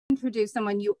Introduce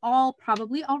someone you all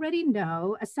probably already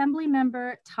know,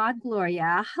 Assemblymember Todd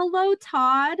Gloria. Hello,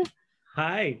 Todd.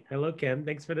 Hi. Hello, Kim.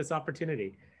 Thanks for this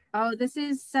opportunity. Oh, this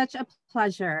is such a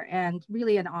pleasure and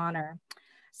really an honor.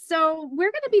 So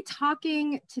we're going to be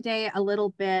talking today a little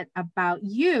bit about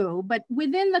you, but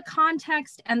within the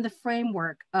context and the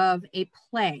framework of a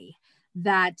play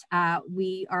that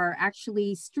we are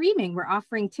actually streaming. We're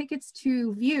offering tickets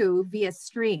to view via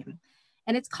stream.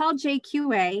 And it's called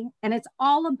JQA, and it's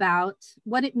all about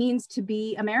what it means to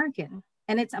be American.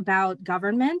 And it's about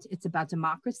government, it's about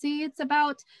democracy, it's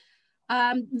about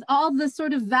all the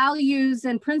sort of values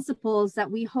and principles that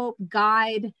we hope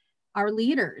guide our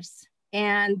leaders.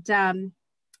 And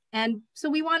so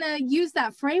we want to use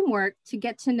that framework to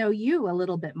get to know you a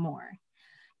little bit more.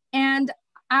 And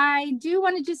I do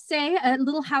want to just say a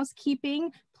little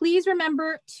housekeeping. Please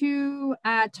remember to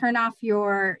turn off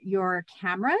your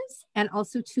cameras and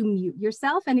also to mute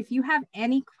yourself. And if you have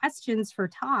any questions for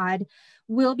Todd,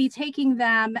 we'll be taking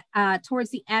them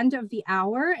towards the end of the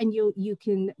hour, and you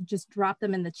can just drop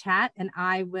them in the chat and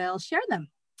I will share them.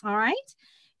 All right.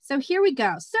 So here we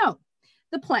go. So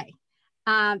the play,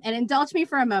 and indulge me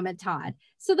for a moment, Todd.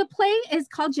 So the play is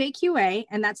called JQA,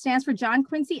 and that stands for John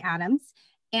Quincy Adams.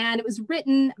 And it was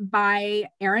written by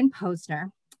Aaron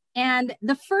Posner. And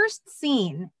the first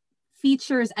scene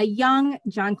features a young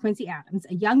John Quincy Adams,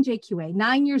 a young JQA,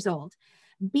 9 years old,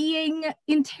 being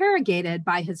interrogated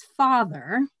by his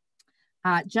father,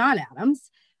 John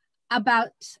Adams,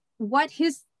 about what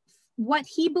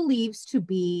he believes to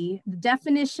be the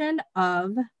definition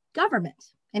of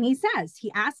government. And he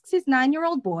asks his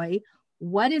 9-year-old boy,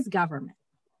 what is government?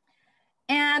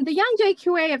 And the young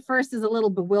JQA at first is a little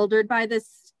bewildered by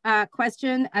this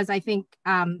question, as I think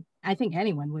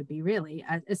anyone would be, really,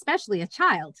 especially a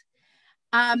child.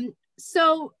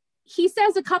 So he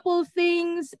says a couple of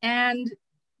things, and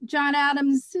John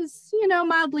Adams is,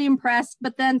 mildly impressed,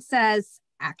 but then says,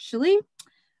 actually,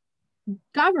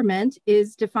 government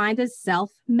is defined as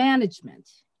self-management.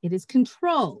 It is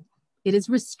control. It is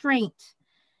restraint.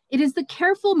 It is the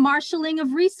careful marshaling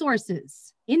of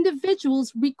resources.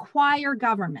 Individuals require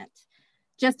government,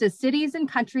 just as cities and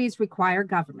countries require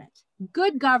government.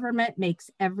 Good government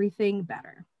makes everything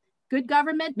better. Good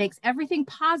government makes everything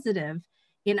positive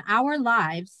in our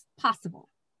lives possible.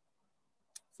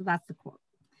 So that's the quote.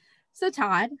 So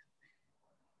Todd,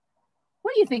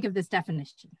 what do you think of this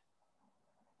definition?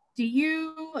 Do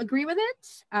you agree with it?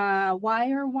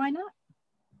 Why or why not?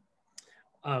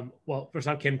 Well, first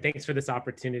off, Kim, thanks for this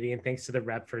opportunity, and thanks to the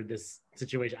rep for this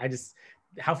situation.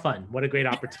 How fun. What a great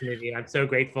opportunity. I'm so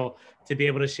grateful to be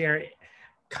able to share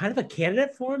kind of a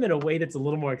candidate form in a way that's a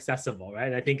little more accessible,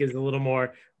 right? I think is a little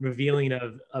more revealing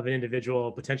of an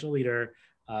individual potential leader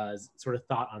sort of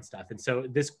thought on stuff. And so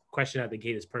this question out of the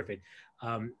gate is perfect.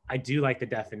 I do like the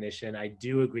definition. I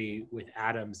do agree with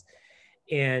Adams.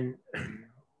 And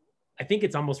I think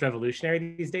it's almost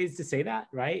revolutionary these days to say that,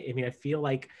 right? I mean, I feel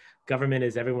like government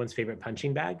is everyone's favorite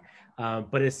punching bag,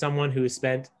 but as someone who has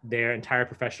spent their entire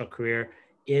professional career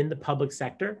in the public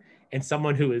sector and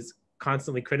someone who is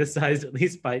constantly criticized, at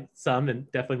least by some,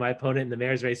 and definitely my opponent in the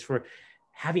mayor's race for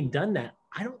having done that,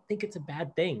 I don't think it's a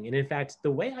bad thing. And in fact,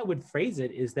 the way I would phrase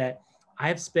it is that I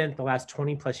have spent the last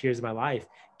 20 plus years of my life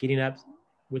getting up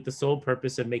with the sole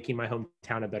purpose of making my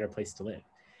hometown a better place to live.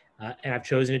 And I've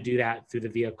chosen to do that through the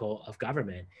vehicle of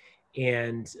government.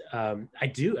 And I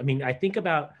think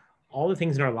about all the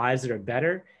things in our lives that are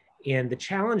better. And the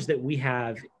challenge that we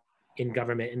have in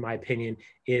government, in my opinion,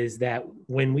 is that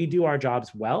when we do our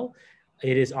jobs well,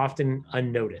 it is often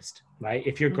unnoticed, right?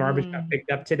 If your garbage got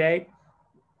picked up today,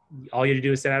 all you had to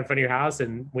do is sit out in front of your house,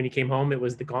 and when you came home, it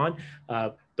was gone.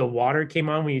 The water came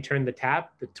on when you turned the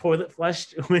tap, the toilet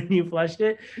flushed when you flushed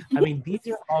it. I mean, these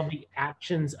are all the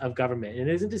actions of government. And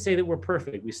it isn't to say that we're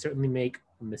perfect. We certainly make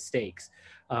mistakes.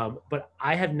 But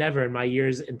I have never in my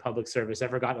years in public service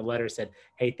ever gotten a letter that said,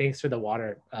 hey, thanks for the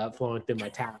water flowing through my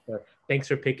tap, or thanks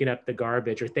for picking up the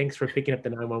garbage, or thanks for picking up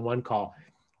the 911 call.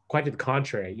 Quite to the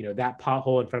contrary, that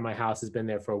pothole in front of my house has been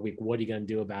there for a week. What are you going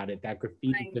to do about it? That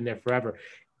graffiti has been there forever.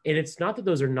 And it's not that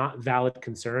those are not valid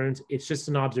concerns. It's just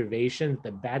an observation that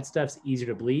the bad stuff's easier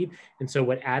to believe. And so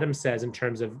what Adam says in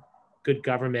terms of good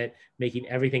government making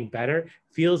everything better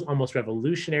feels almost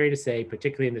revolutionary to say,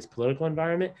 particularly in this political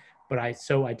environment, but I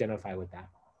so identify with that.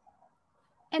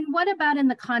 And what about in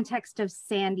the context of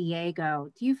San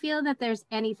Diego? Do you feel that there's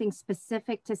anything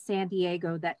specific to San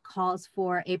Diego that calls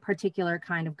for a particular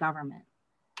kind of government?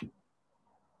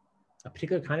 A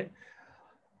particular kind of?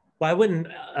 Well, I wouldn't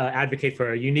advocate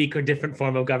for a unique or different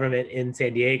form of government in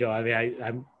San Diego. I mean,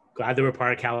 I'm glad that we're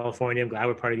part of California. I'm glad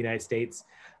we're part of the United States.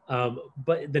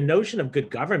 But the notion of good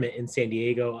government in San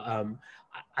Diego,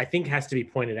 I think has to be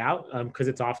pointed out because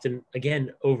it's often,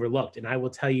 again, overlooked. And I will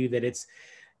tell you that it's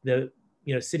the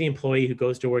city employee who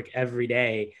goes to work every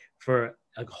day for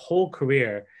a whole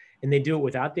career, and they do it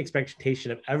without the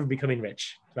expectation of ever becoming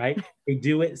rich, right? They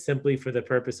do it simply for the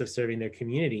purpose of serving their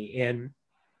community. And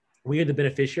we are the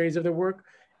beneficiaries of their work,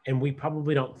 and we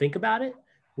probably don't think about it.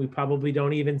 We probably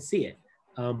don't even see it.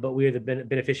 But we are the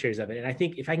beneficiaries of it. And I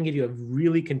think if I can give you a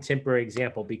really contemporary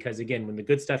example, because again, when the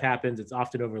good stuff happens, it's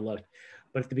often overlooked.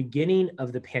 But at the beginning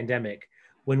of the pandemic,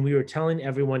 when we were telling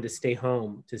everyone to stay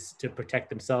home to protect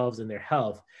themselves and their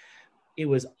health, it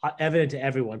was evident to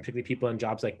everyone, particularly people in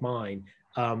jobs like mine,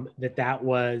 that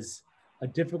was a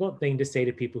difficult thing to say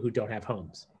to people who don't have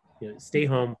homes. Stay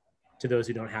home to those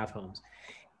who don't have homes.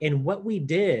 And what we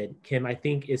did, Kim, I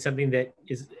think is something that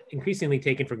is increasingly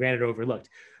taken for granted or overlooked.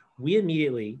 We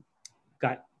immediately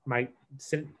got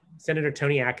Senator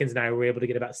Tony Atkins and I were able to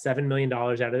get about $7 million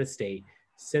out of the state,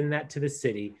 send that to the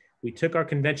city. We took our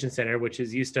convention center, which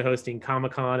is used to hosting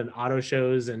Comic-Con and auto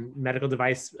shows and medical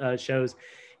device shows,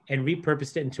 and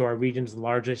repurposed it into our region's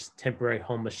largest temporary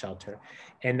homeless shelter.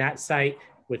 And that site,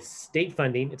 with state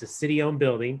funding, it's a city-owned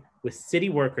building with city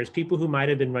workers, people who might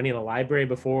have been running a library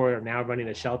before are now running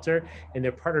a shelter, and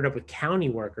they're partnered up with county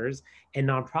workers and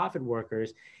nonprofit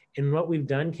workers. And what we've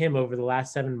done, Kim, over the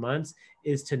last 7 months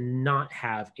is to not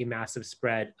have a massive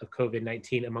spread of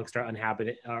COVID-19 amongst our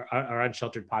our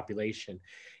unsheltered population.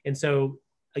 And so,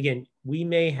 again, we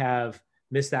may have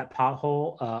missed that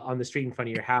pothole on the street in front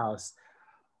of your house,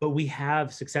 but we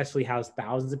have successfully housed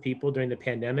thousands of people during the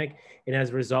pandemic. And as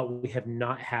a result, we have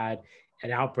not had an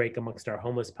outbreak amongst our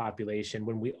homeless population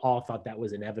when we all thought that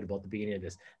was inevitable at the beginning of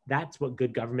this. That's what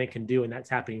good government can do. And that's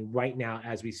happening right now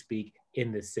as we speak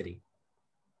in this city.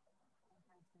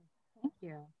 Thank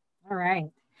you. All right.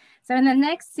 So in the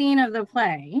next scene of the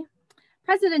play,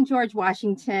 President George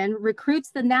Washington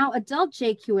recruits the now adult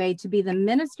JQA to be the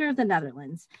minister of the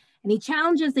Netherlands. And he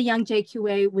challenges the young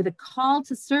JQA with a call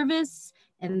to service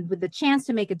and with the chance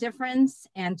to make a difference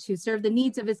and to serve the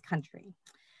needs of his country.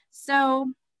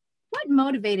 So what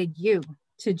motivated you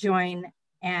to join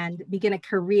and begin a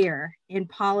career in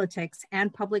politics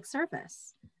and public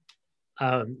service?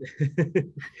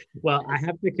 Well, I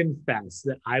have to confess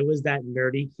that I was that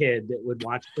nerdy kid that would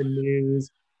watch the news,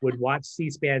 would watch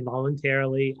C-SPAN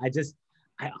voluntarily.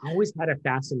 I always had a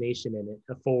fascination in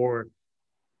it for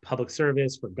public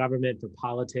service, for government, for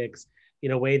politics,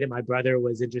 in a way that my brother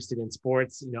was interested in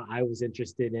sports. I was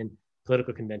interested in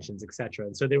political conventions, et cetera.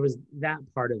 And so there was that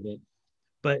part of it.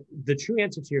 But the true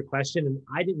answer to your question, and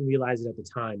I didn't realize it at the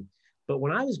time, but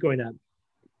when I was growing up,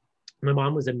 my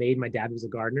mom was a maid, my dad was a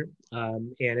gardener.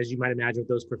 And as you might imagine with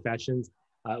those professions,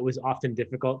 it was often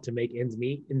difficult to make ends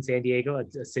meet in San Diego.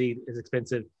 It's a city as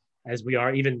expensive as we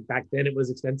are. Even back then it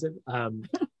was expensive.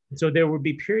 So there would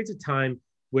be periods of time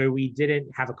where we didn't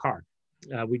have a car.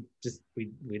 We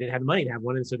didn't have the money to have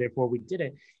one. And so therefore we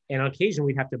didn't. And on occasion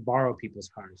we'd have to borrow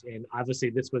people's cars. And obviously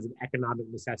this was an economic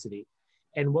necessity.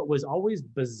 And what was always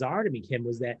bizarre to me, Kim,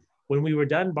 was that when we were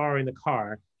done borrowing the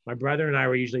car, my brother and I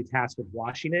were usually tasked with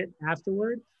washing it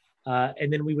afterward.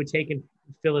 And then we would take and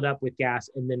fill it up with gas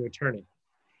and then return it.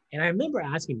 And I remember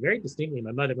asking very distinctly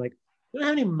my mother, like, we don't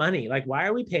have any money. Like, why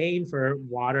are we paying for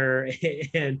water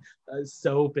and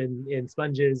soap and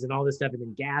sponges and all this stuff? And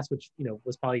then gas, which,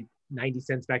 was probably 90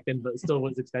 cents back then, but still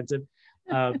was expensive.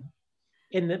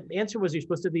 And the answer was, you're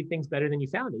supposed to leave things better than you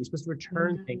found it. You're supposed to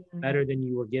return things better than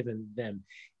you were given them.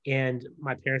 And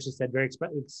my parents just said very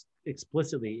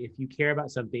explicitly, if you care about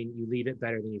something, you leave it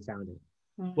better than you found it.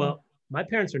 Well, my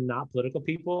parents are not political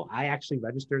people. I actually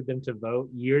registered them to vote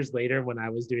years later when I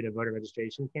was doing a voter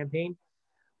registration campaign.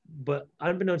 But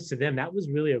unbeknownst to them, that was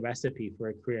really a recipe for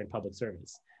a career in public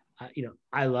service.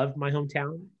 I love my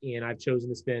hometown, and I've chosen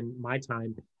to spend my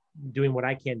time doing what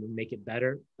I can to make it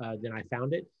better than I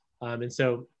found it. And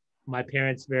so my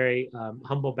parents' very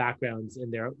humble backgrounds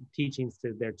and their teachings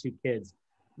to their two kids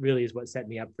really is what set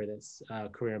me up for this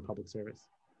career in public service.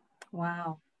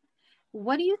 Wow.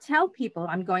 What do you tell people?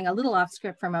 I'm going a little off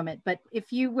script for a moment, but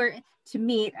if you were to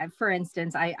meet, for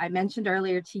instance, I mentioned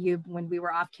earlier to you when we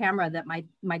were off camera that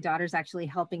my daughter's actually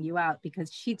helping you out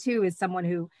because she too is someone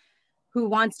who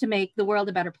wants to make the world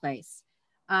a better place.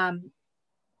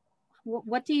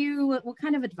 What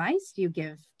kind of advice do you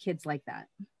give kids like that?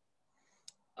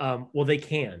 Well, they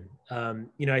can.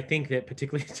 I think that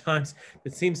particularly at times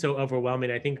it seems so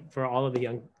overwhelming. I think for all of the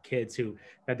young kids who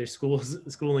had their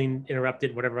schooling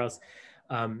interrupted, whatever else,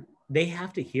 they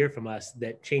have to hear from us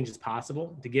that change is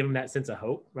possible, to give them that sense of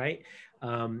hope, right?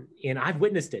 And I've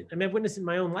witnessed it. I mean, I've witnessed it in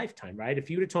my own lifetime, right? If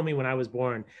you would have told me when I was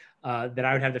born that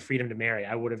I would have the freedom to marry,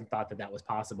 I would have thought that that was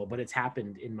possible, but it's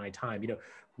happened in my time.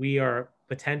 We are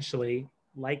potentially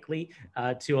likely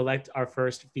to elect our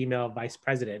first female vice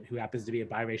president, who happens to be a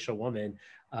biracial woman.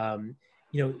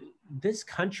 This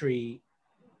country,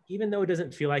 even though it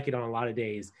doesn't feel like it on a lot of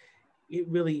days, it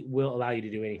really will allow you to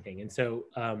do anything. And so,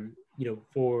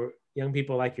 for young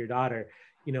people like your daughter,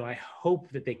 I hope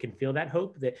that they can feel that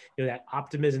hope, that, that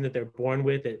optimism that they're born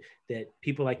with, that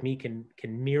people like me can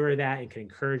mirror that and can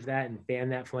encourage that and fan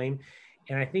that flame.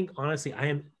 And I think, honestly, I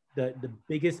am the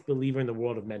biggest believer in the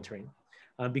world of mentoring,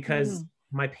 because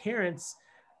my parents,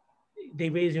 they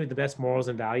raised me with the best morals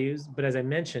and values. But as I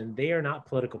mentioned, they are not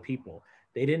political people.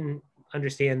 They didn't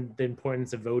understand the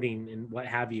importance of voting and what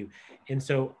have you. And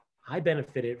so I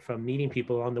benefited from meeting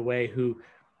people along the way who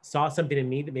saw something in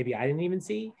me that maybe I didn't even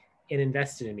see and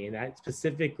invested in me. And that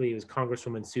specifically was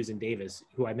Congresswoman Susan Davis,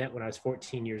 who I met when I was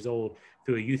 14 years old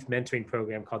through a youth mentoring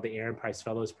program called the Aaron Price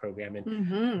Fellows Program.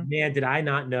 And man, did I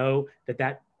not know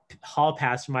that hall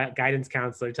pass from my guidance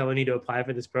counselor telling me to apply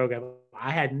for this program.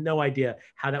 I had no idea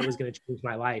how that was going to change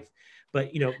my life.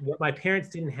 But, what my parents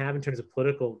didn't have in terms of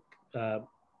political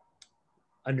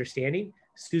understanding,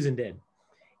 Susan did.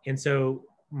 And so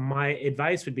my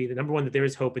advice would be that, number one, that there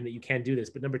is hope and that you can do this.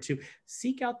 But number two,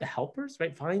 seek out the helpers,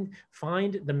 right?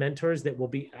 Find the mentors that will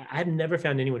be. I've never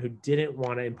found anyone who didn't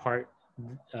want to impart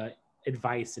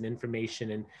advice and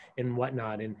information and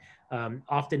whatnot. And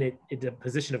often it's a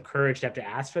position of courage to have to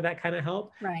ask for that kind of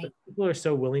help. Right. But people are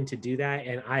so willing to do that.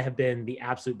 And I have been the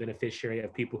absolute beneficiary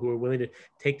of people who are willing to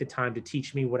take the time to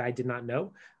teach me what I did not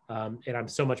know. And I'm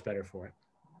so much better for it.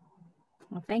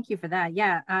 Well, thank you for that.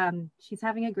 Yeah, she's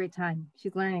having a great time.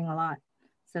 She's learning a lot.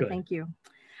 So good. Thank you.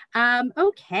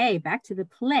 Okay, back to the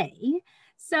play.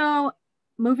 So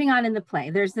moving on in the play,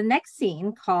 there's the next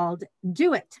scene called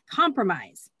Do It,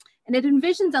 Compromise. And it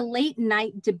envisions a late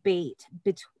night debate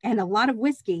and a lot of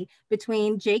whiskey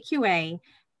between JQA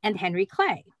and Henry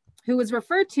Clay, who was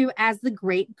referred to as the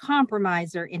great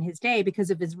compromiser in his day because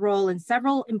of his role in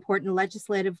several important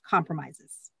legislative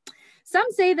compromises. Some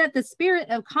say that the spirit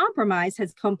of compromise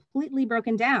has completely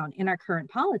broken down in our current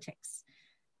politics.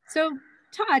 So,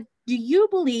 Todd, do you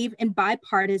believe in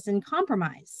bipartisan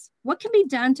compromise? What can be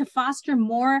done to foster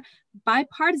more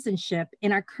bipartisanship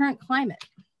in our current climate?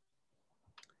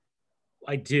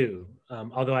 I do,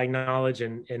 although I acknowledge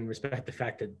and respect the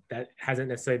fact that hasn't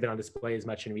necessarily been on display as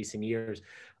much in recent years.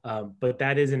 But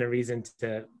that isn't a reason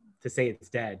to say it's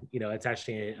dead. It's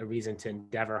actually a reason to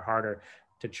endeavor harder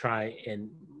to try and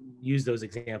use those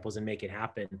examples and make it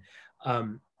happen.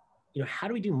 How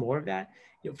do we do more of that?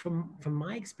 From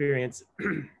my experience,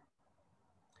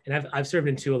 and I've served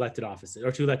in two elected offices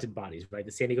or two elected bodies, right?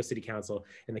 The San Diego City Council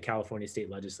and the California State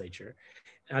Legislature.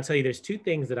 And I'll tell you, there's two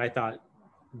things that I thought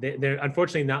they're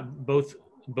unfortunately not both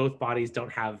bodies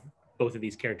don't have both of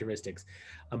these characteristics,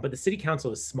 but the City Council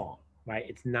is small, right?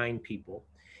 It's 9 people.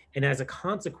 And as a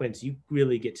consequence, you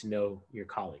really get to know your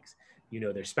colleagues.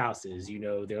 Their spouses,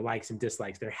 their likes and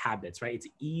dislikes, their habits, right? It's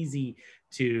easy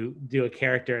to do a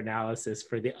character analysis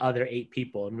for the other 8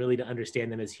 people and really to understand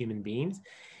them as human beings.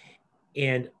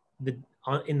 And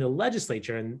in the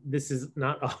legislature, and this is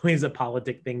not always a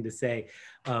politic thing to say,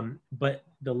 but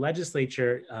the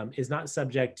legislature is not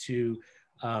subject to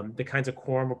the kinds of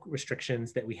quorum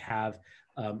restrictions that we have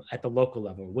at the local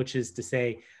level, which is to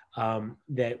say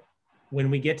that when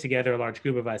we get together, a large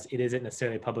group of us, it isn't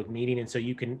necessarily a public meeting. And so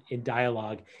you can in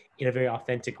dialogue in a very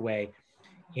authentic way.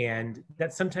 And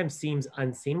that sometimes seems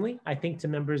unseemly, I think, to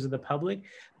members of the public.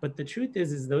 But the truth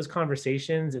is those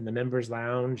conversations in the members'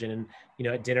 lounge and,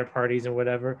 at dinner parties and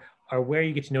whatever are where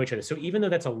you get to know each other. So even though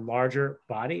that's a larger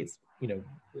body, it's,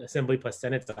 Assembly plus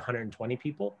Senate, it's 120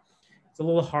 people. It's a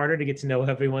little harder to get to know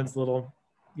everyone's little,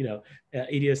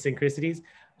 idiosyncrasies.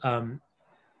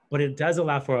 But it does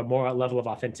allow for a more level of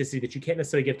authenticity that you can't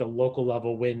necessarily get at the local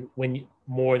level when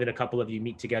more than a couple of you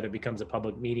meet together becomes a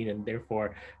public meeting, and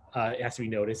therefore it has to be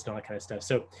noticed and all that kind of stuff.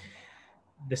 So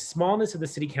the smallness of the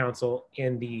City Council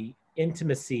and the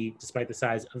intimacy, despite the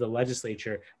size of the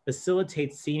legislature,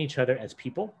 facilitates seeing each other as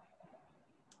people.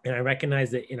 And I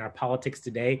recognize that in our politics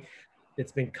today,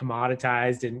 it's been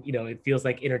commoditized and, it feels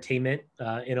like entertainment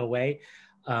in a way.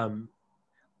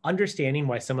 Understanding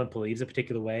why someone believes a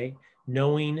particular way,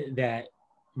 knowing that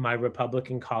my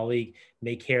Republican colleague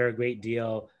may care a great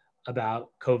deal about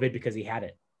COVID because he had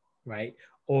it, right?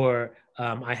 Or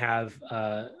I have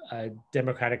a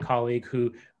Democratic colleague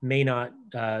who may not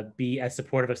be as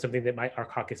supportive of something that our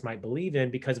caucus might believe in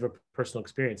because of a personal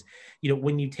experience.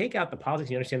 When you take out the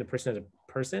politics, you understand the person as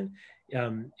a person,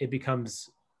 it becomes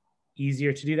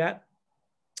easier to do that.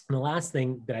 And the last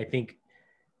thing that I think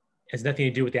has nothing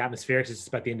to do with the atmospherics, it's just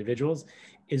about the individuals,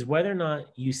 is whether or not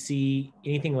you see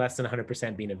anything less than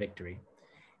 100% being a victory.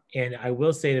 And I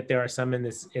will say that there are some in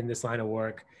this line of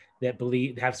work that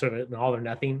have sort of an all or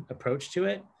nothing approach to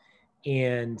it.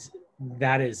 And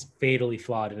that is fatally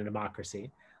flawed in a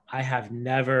democracy. I have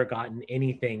never gotten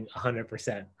anything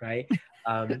 100%, right?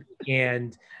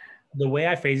 And the way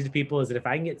I phrase it to people is that if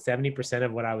I can get 70%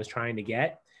 of what I was trying to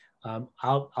get,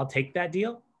 I'll take that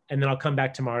deal, and then I'll come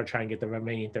back tomorrow to try and get the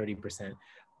remaining 30%.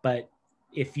 But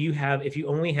if you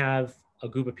only have a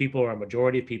group of people or a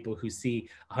majority of people who see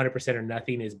 100% or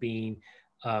nothing as being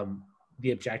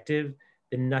the objective,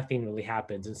 then nothing really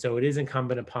happens. And so it is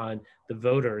incumbent upon the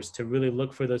voters to really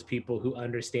look for those people who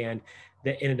understand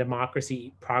that in a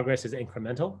democracy, progress is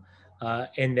incremental,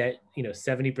 and that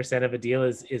 70% of a deal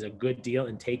is a good deal,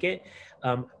 and take it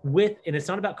and it's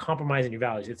not about compromising your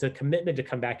values. It's a commitment to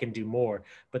come back and do more,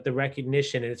 but the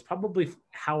recognition, and it's probably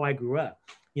how I grew up.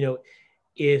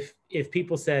 If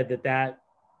people said that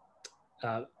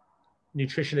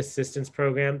nutrition assistance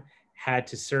program had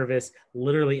to service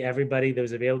literally everybody that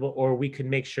was available, or we could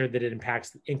make sure that it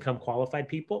impacts income qualified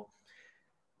people.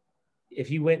 If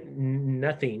you went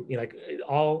nothing, like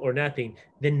all or nothing,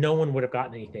 then no one would have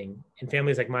gotten anything. And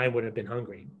families like mine would have been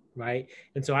hungry, right?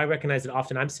 And so I recognize that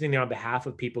often I'm sitting there on behalf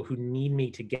of people who need me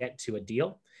to get to a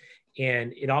deal.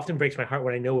 And it often breaks my heart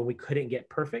when I know when we couldn't get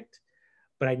perfect.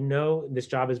 But I know this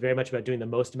job is very much about doing the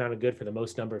most amount of good for the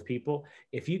most number of people.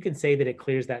 If you can say that it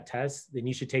clears that test, then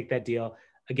you should take that deal,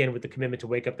 again, with the commitment to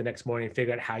wake up the next morning and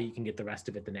figure out how you can get the rest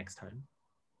of it the next time.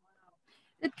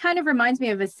 It kind of reminds me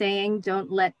of a saying,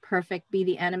 don't let perfect be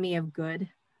the enemy of good,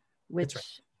 which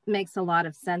makes a lot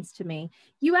of sense to me.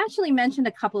 You actually mentioned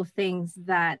a couple of things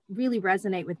that really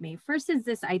resonate with me. First is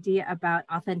this idea about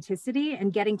authenticity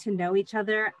and getting to know each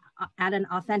other at an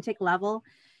authentic level.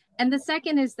 And the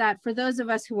second is that for those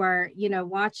of us who are,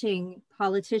 watching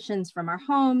politicians from our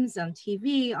homes, on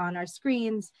TV, on our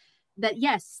screens, that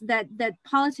yes, that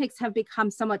politics have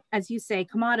become somewhat, as you say,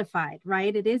 commodified,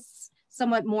 right? It is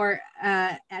somewhat more,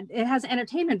 it has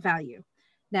entertainment value.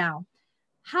 Now,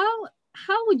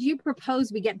 how would you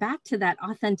propose we get back to that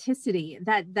authenticity,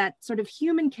 that sort of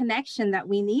human connection that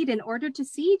we need in order to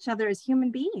see each other as human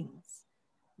beings?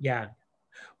 Yeah.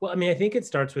 Well, I mean, I think it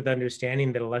starts with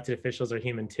understanding that elected officials are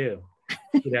human too,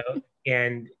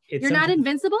 and it's— You're not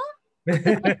invincible?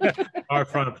 Far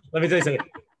from. Let me tell you something.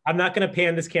 I'm not going to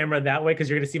pan this camera that way because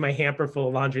you're going to see my hamper full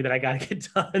of laundry that I got to get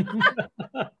done.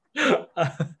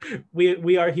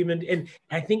 We are human. And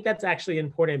I think that's actually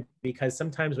important, because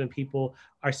sometimes when people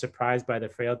are surprised by the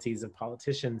frailties of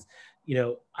politicians,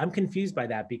 I'm confused by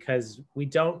that, because we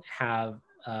don't have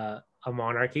a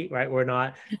monarchy, right? We're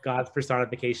not God's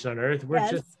personification on earth. We're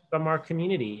just from our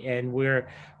community, and we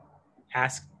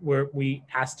asked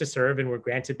to serve, and we're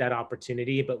granted that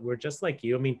opportunity, but we're just like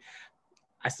you. I mean,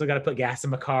 I still got to put gas in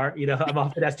my car. I'm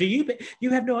often asked, you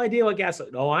have no idea what gas?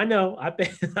 Oh, I know. I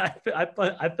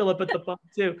fill up at the pump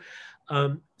too.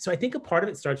 So I think a part of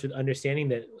it starts with understanding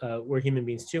that we're human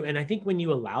beings too. And I think when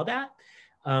you allow that,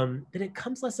 then it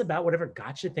comes less about whatever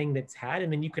gotcha thing that's had.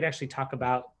 And then you could actually talk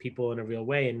about people in a real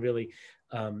way and really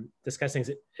discuss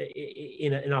things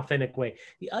in an authentic way.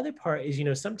 The other part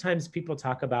is, sometimes people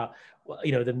talk about,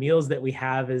 the meals that we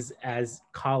have as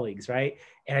colleagues, right?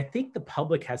 And I think the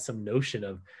public has some notion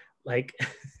of like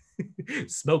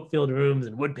smoke-filled rooms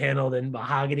and wood paneled and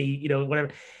mahogany, whatever.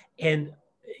 And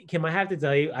Kim, I have to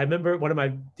tell you, I remember one of my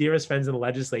dearest friends in the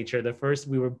legislature,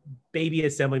 we were baby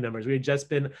assembly members. We had just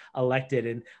been elected,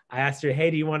 and I asked her,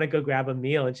 hey, do you want to go grab a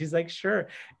meal? And she's like, sure.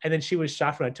 And then she was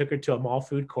shocked when I took her to a mall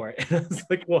food court. And I was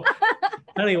like, well,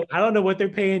 honey, I don't know what they're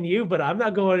paying you, but I'm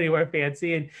not going anywhere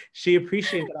fancy. And she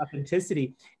appreciated that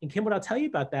authenticity. And Kim, what I'll tell you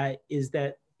about that is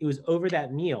that it was over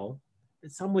that meal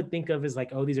that some would think of as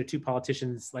like, oh, these are two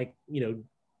politicians, like,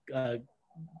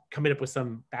 coming up with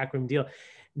some backroom deal.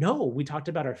 No, we talked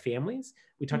about our families.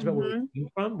 We talked about where we came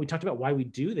from. We talked about why we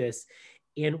do this.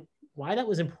 And why that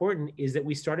was important is that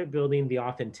we started building the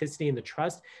authenticity and the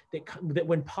trust that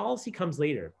when policy comes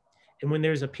later, and when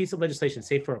there's a piece of legislation,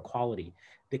 say for equality,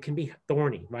 that can be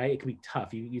thorny, right? It can be tough.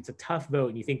 It's a tough vote,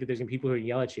 and you think that there's gonna be people who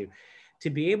yell at you. To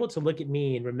be able to look at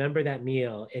me and remember that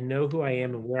meal and know who I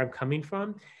am and where I'm coming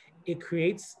from, it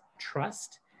creates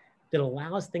trust that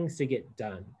allows things to get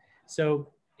done. So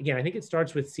again, I think it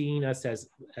starts with seeing us as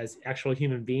actual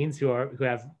human beings who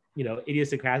have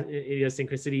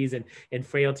idiosyncrasies and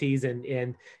frailties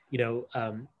and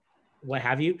what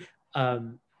have you,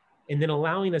 and then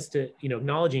allowing us to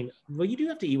acknowledging, well, you do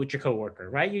have to eat with your coworker,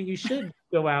 right? You should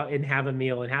go out and have a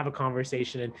meal and have a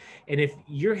conversation, and if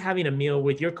you're having a meal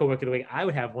with your coworker the way I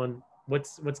would have one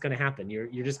what's going to happen?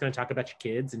 You're just going to talk about your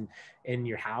kids and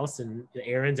your house and the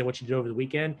errands and what you did over the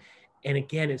weekend. And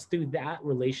again, it's through that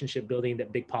relationship building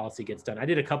that big policy gets done. I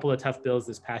did a couple of tough bills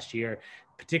this past year,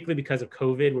 particularly because of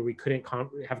COVID, where we couldn't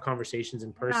have conversations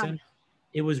in person.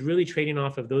 It was really trading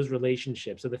off of those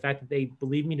relationships. So the fact that they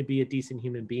believe me to be a decent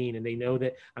human being, and they know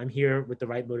that I'm here with the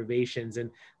right motivations,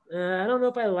 and I don't know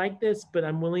if I like this, but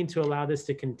I'm willing to allow this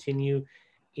to continue.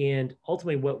 And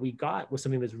ultimately what we got was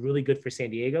something that's really good for San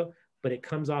Diego, but it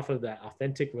comes off of the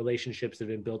authentic relationships that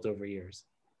have been built over years.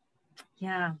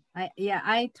 Yeah,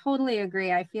 I totally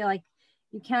agree. I feel like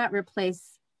you cannot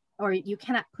replace, or you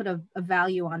cannot put a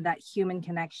value on that human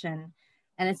connection,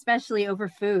 and especially over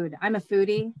food. I'm a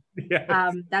foodie.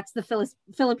 Yes. That's the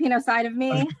Filipino side of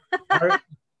me.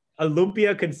 A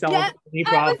lumpia can solve any I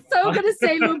problem. was so gonna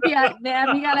say lumpia,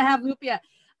 man. We gotta have lumpia.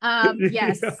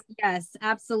 Yes, yes,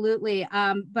 absolutely.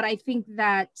 But I think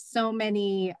that so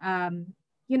many,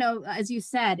 as you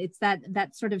said, it's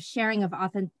that sort of sharing of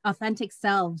authentic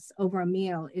selves over a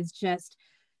meal is just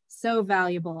so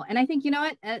valuable. And I think,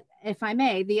 what, if I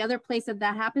may, the other place that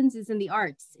happens is in the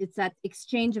arts. It's that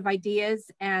exchange of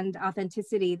ideas and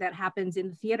authenticity that happens in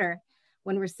the theater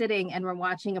when we're sitting and we're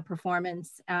watching a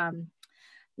performance. I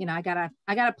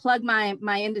gotta plug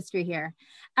my industry here.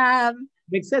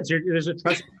 Makes sense. There's a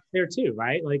trust there too,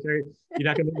 right? Like you're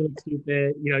not going to be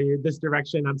stupid. You're this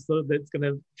direction. I'm still that's going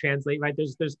to translate, right?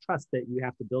 There's trust that you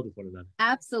have to build with one another.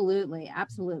 Absolutely,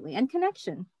 and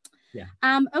connection. Yeah.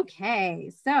 Okay,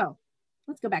 so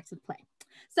let's go back to the play.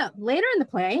 So later in the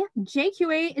play,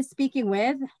 JQA is speaking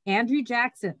with Andrew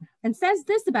Jackson and says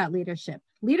this about leadership.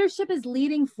 Leadership is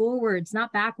leading forwards,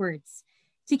 not backwards.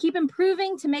 To keep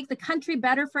improving, to make the country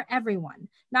better for everyone,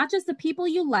 not just the people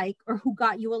you like or who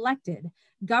got you elected.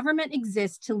 Government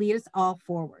exists to lead us all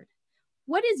forward.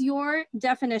 What is your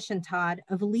definition, Todd,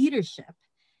 of leadership?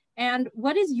 And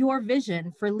what is your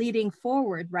vision for leading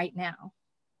forward right now?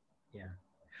 Yeah,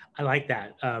 I like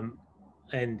that.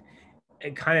 And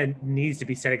it kind of needs to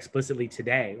be said explicitly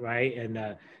today, right?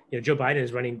 And Joe Biden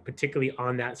is running particularly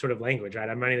on that sort of language, right?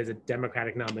 I'm running as a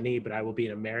Democratic nominee, but I will be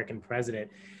an American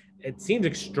president. It seems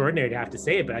extraordinary to have to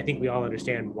say it, but I think we all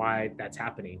understand why that's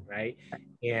happening, right?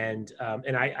 And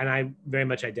I very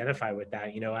much identify with that.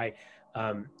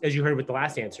 As you heard with the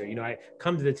last answer, I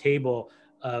come to the table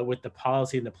with the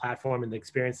policy and the platform and the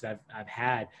experience that I've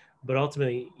had, but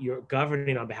ultimately you're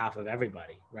governing on behalf of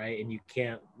everybody, right? And you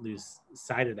can't lose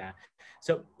sight of that.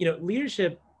 So,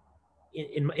 leadership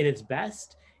in its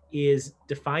best is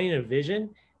defining a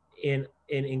vision and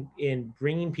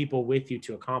bringing people with you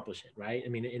to accomplish it, right? I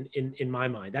mean, in my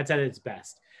mind, that's at its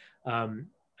best.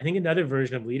 I think another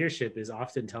version of leadership is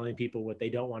often telling people what they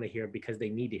don't want to hear because they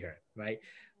need to hear it, right?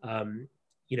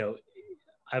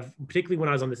 Particularly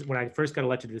when I first got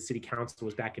elected to the city council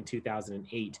was back in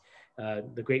 2008.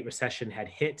 The Great Recession had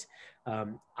hit.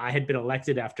 I had been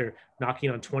elected after knocking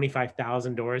on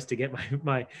 25,000 doors to get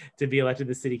to be elected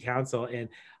to the city council. And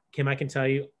Kim, I can tell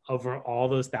you, over all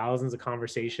those thousands of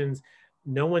conversations,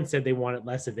 no one said they wanted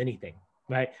less of anything,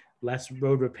 right? Less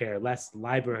road repair, less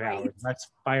library hours, less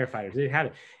firefighters. They didn't have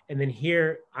it. And then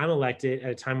here I'm elected at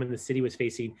a time when the city was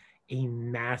facing a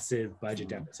massive budget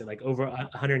deficit, like over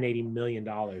 $180 million.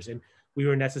 And we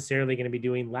were necessarily going to be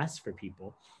doing less for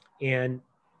people. And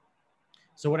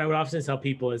so what I would often tell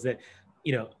people is that,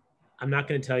 I'm not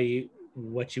going to tell you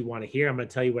what you want to hear. I'm going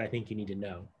to tell you what I think you need to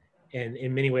know. And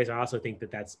in many ways, I also think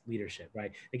that that's leadership,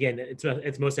 right? Again, it's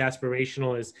most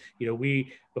aspirational is,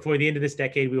 before the end of this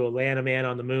decade, we will land a man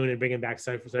on the moon and bring him back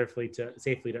safely to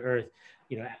Earth.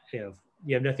 You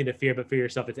have nothing to fear but fear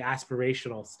yourself. It's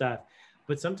aspirational stuff.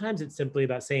 But sometimes it's simply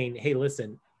about saying, hey,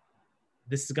 listen,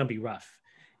 this is going to be rough.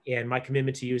 And my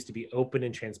commitment to you is to be open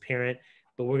and transparent,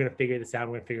 but we're going to figure this out.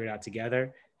 We're going to figure it out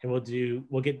together. And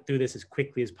we'll get through this as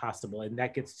quickly as possible. And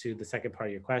that gets to the second part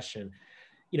of your question.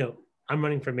 I'm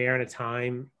running for mayor in a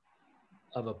time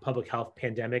of a public health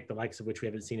pandemic, the likes of which we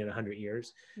haven't seen in 100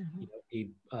 years,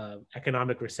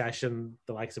 economic recession,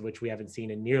 the likes of which we haven't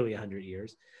seen in nearly 100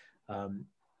 years,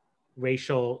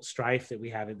 racial strife that we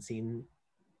haven't seen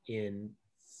in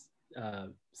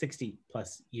 60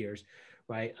 plus years,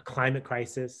 right? A climate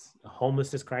crisis, a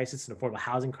homelessness crisis, an affordable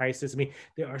housing crisis. I mean,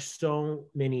 there are so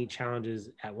many challenges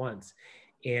at once.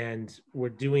 And we're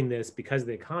doing this because of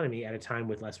the economy at a time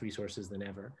with less resources than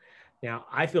ever. Now,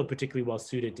 I feel particularly well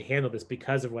suited to handle this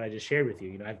because of what I just shared with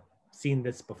you. I've seen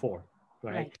this before,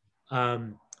 right?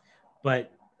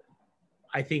 But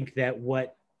I think that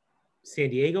what San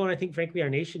Diego, and I think frankly our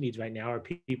nation needs right now are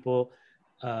people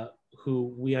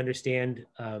who we understand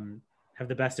have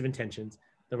the best of intentions,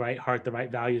 the right heart, the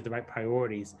right values, the right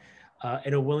priorities,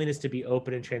 and a willingness to be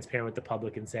open and transparent with the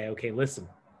public and say, okay, listen,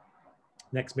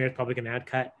 Next mayor's probably going to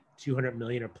cut 200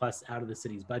 million or plus out of the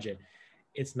city's budget.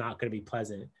 It's not going to be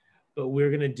pleasant, but we're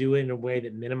going to do it in a way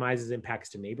that minimizes impacts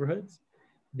to neighborhoods,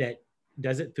 that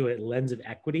does it through a lens of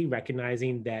equity,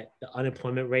 recognizing that the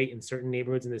unemployment rate in certain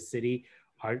neighborhoods in the city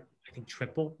are, I think,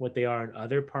 triple what they are in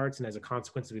other parts. And as a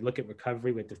consequence, we look at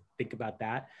recovery, we have to think about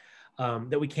that.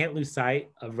 That we can't lose sight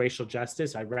of racial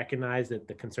justice. I recognize that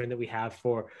the concern that we have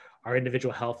for our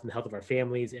individual health and the health of our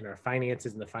families and our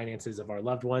finances and the finances of our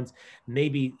loved ones may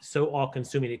be so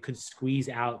all-consuming it could squeeze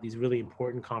out these really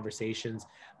important conversations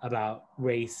about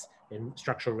race and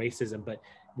structural racism, but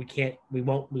we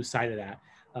won't lose sight of that.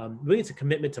 Really, it's a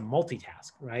commitment to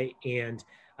multitask, right? And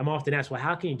I'm often asked, well,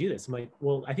 how can you do this? I'm like,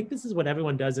 well, I think this is what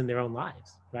everyone does in their own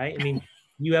lives, right? I mean,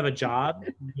 you have a job,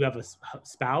 you have a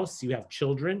spouse, you have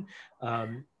children,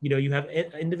 you have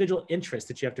individual interests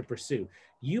that you have to pursue.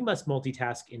 You must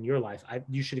multitask in your life.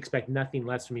 You should expect nothing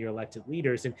less from your elected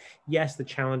leaders. And yes, the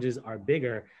challenges are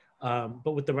bigger,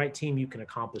 but with the right team, you can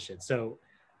accomplish it. So,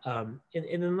 and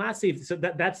then lastly, so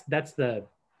that's the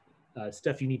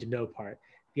stuff you need to know part.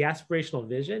 The aspirational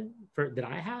vision that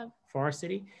I have for our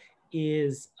city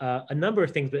is a number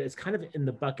of things, but it's kind of in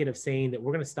the bucket of saying that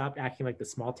we're going to stop acting like the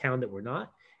small town that we're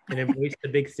not and embrace the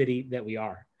big city that we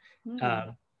are.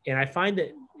 And I find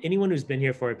that anyone who's been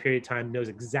here for a period of time knows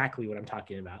exactly what I'm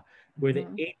talking about. We're the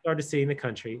 8th largest city in the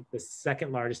country, the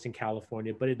 2nd largest in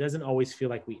California, but it doesn't always feel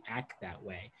like we act that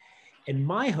way. And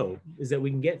my hope is that we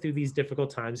can get through these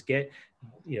difficult times,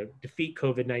 defeat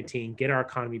COVID-19, get our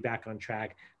economy back on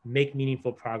track, make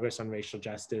meaningful progress on racial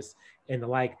justice and the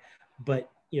like.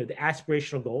 But the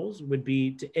aspirational goals would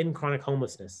be to end chronic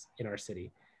homelessness in our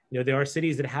city. There are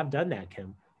cities that have done that,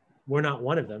 Kim. We're not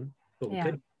one of them, but we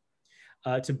could.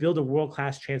 To build a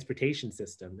world-class transportation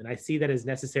system. And I see that as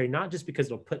necessary, not just because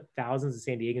it'll put thousands of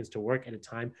San Diegans to work at a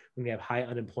time when we have high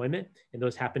unemployment, and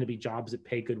those happen to be jobs that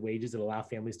pay good wages that allow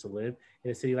families to live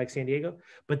in a city like San Diego,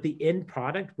 but the end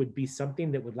product would be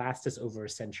something that would last us over a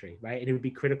century, right? And it would be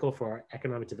critical for our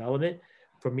economic development,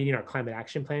 for meeting our climate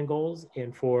action plan goals,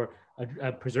 and for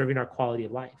preserving our quality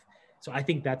of life. So I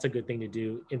think that's a good thing to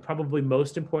do. And probably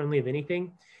most importantly of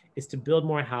anything is to build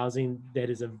more housing that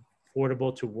is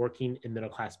affordable to working and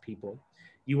middle-class people.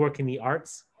 You work in the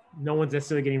arts, no one's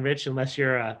necessarily getting rich unless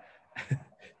you're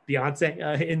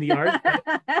Beyonce in the arts.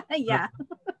 Yeah.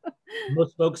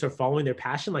 Most folks are following their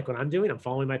passion, like what I'm doing. I'm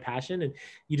following my passion, and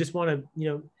you just want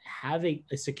to, have a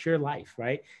secure life,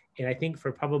 right? And I think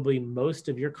for probably most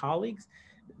of your colleagues,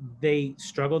 they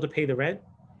struggle to pay the rent,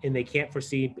 and they can't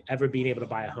foresee ever being able to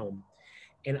buy a home.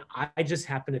 And I just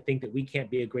happen to think that we can't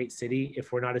be a great city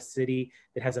if we're not a city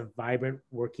that has a vibrant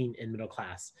working and middle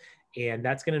class. And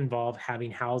that's going to involve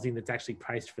having housing that's actually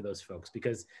priced for those folks.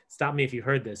 Because stop me if you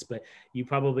heard this, but you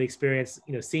probably experience,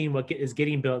 seeing what is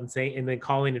getting built and then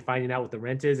calling and finding out what the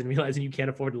rent is and realizing you can't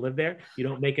afford to live there. You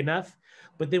don't make enough.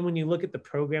 But then when you look at the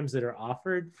programs that are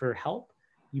offered for help,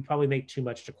 you probably make too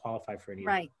much to qualify for any.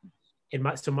 Right. And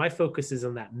so my focus is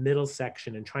on that middle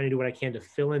section and trying to do what I can to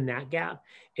fill in that gap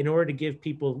in order to give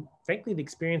people, frankly, the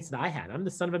experience that I had. I'm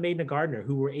the son of a maid and a gardener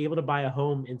who were able to buy a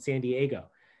home in San Diego.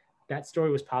 That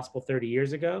story was possible 30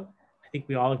 years ago. I think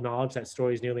we all acknowledge that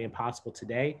story is nearly impossible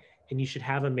today. And you should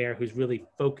have a mayor who's really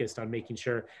focused on making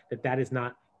sure that that is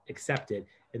not accepted,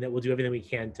 and that we'll do everything we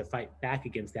can to fight back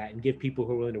against that and give people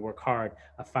who are willing to work hard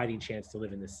a fighting chance to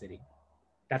live in this city.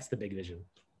 That's the big vision.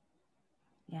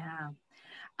 Yeah.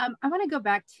 I want to go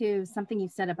back to something you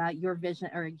said about your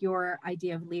vision or your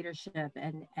idea of leadership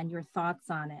and your thoughts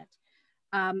on it.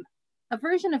 A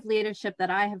version of leadership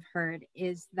that I have heard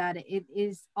is that it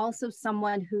is also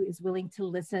someone who is willing to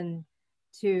listen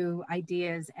to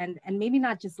ideas and maybe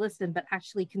not just listen, but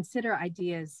actually consider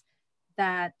ideas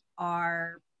that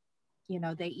are,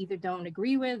 they either don't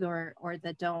agree with or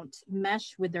that don't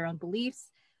mesh with their own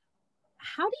beliefs.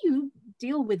 How do you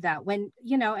deal with that when,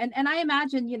 and I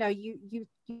imagine, you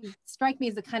strike me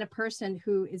as the kind of person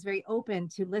who is very open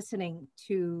to listening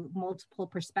to multiple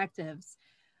perspectives.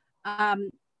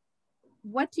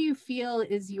 What do you feel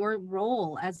is your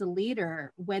role as a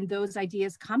leader when those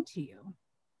ideas come to you?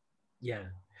 Yeah.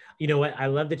 You know what? I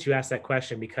love that you asked that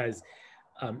question because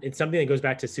it's something that goes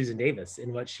back to Susan Davis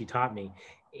and what she taught me.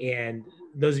 And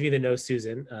those of you that know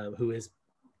Susan, who is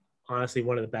honestly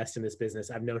one of the best in this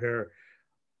business, I've known her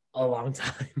a long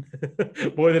time,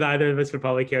 more than either of us would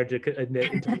probably care to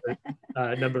admit in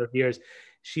a number of years.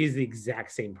 She's the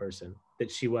exact same person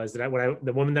that she was.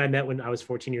 The woman that I met when I was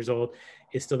 14 years old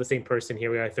is still the same person.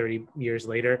 Here we are 30 years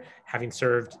later, having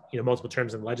served multiple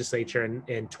terms in the legislature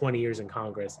and 20 years in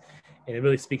Congress. And it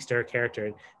really speaks to her character.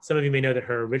 And some of you may know that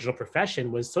her original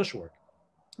profession was social work.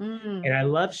 And I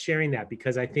love sharing that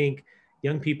because I think,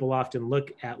 young people often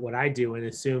look at what I do and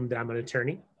assume that I'm an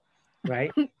attorney,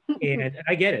 right? And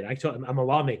I get it. I'm a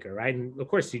lawmaker, right? And of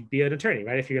course, you'd be an attorney,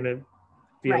 right? If you're going to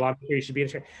be a Right. lawmaker, you should be an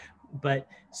attorney. But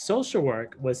social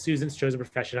work was Susan's chosen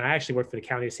profession. I actually worked for the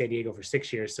county of San Diego for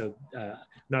 6 years. So I'm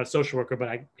not a social worker, but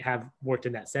I have worked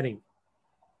in that setting.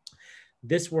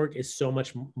 This work is so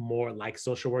much more like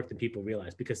social work than people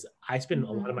realize, because I spend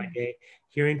a lot of my day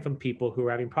hearing from people who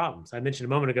are having problems. I mentioned a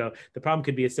moment ago, the problem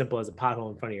could be as simple as a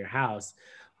pothole in front of your house,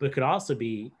 but it could also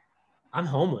be, I'm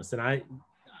homeless and I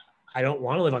don't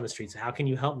want to live on the streets. How can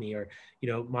you help me? Or,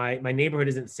 my neighborhood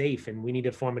isn't safe and we need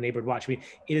to form a neighborhood watch. It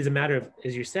is a matter of,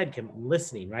 as you said, Kim,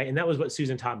 listening, right? And that was what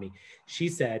Susan taught me. She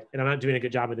said, and I'm not doing a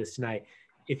good job of this tonight,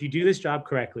 if you do this job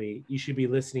correctly, you should be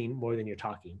listening more than you're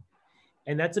talking.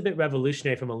 And that's a bit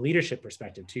revolutionary from a leadership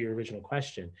perspective to your original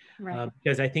question. Right.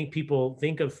 Because I think people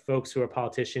think of folks who are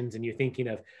politicians and you're thinking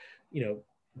of,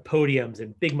 podiums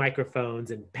and big microphones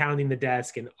and pounding the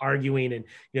desk and arguing. And,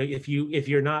 if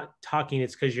you're not talking,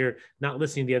 it's because you're not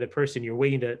listening to the other person. You're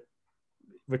waiting to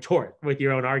retort with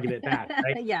your own argument back,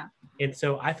 right? Yeah. And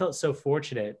so I felt so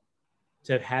fortunate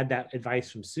to have had that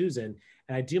advice from Susan.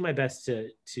 And I do my best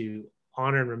to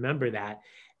honor and remember that.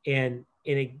 And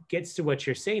it gets to what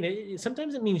you're saying.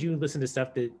 Sometimes it means you listen to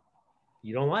stuff that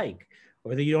you don't like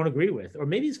or that you don't agree with, or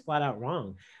maybe it's flat out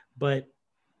wrong. But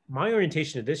my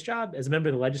orientation to this job as a member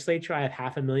of the legislature, I have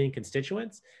 500,000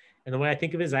 constituents. And the way I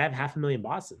think of it is I have 500,000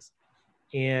 bosses.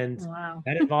 And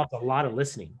that involves a lot of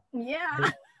listening. Yeah.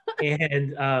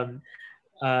 And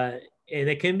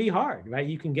it can be hard, right?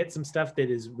 You can get some stuff that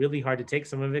is really hard to take.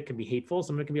 Some of it can be hateful,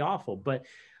 some of it can be awful. But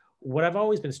what I've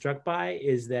always been struck by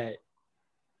is that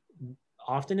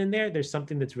often in there's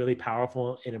something that's really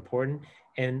powerful and important.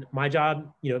 And my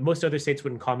job, most other states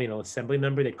wouldn't call me an assembly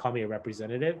member, they'd call me a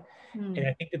representative. And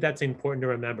I think that that's important to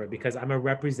remember, because I'm a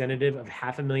representative of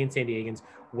 500,000 San Diegans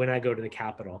when I go to the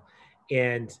Capitol.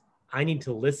 And I need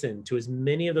to listen to as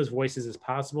many of those voices as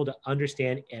possible to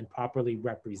understand and properly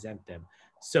represent them.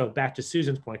 So back to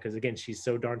Susan's point, because again, she's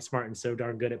so darn smart and so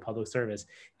darn good at public service.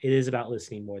 It is about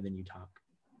listening more than you talk.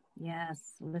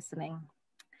 Yes, listening.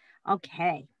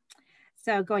 Okay.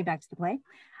 So going back to the play,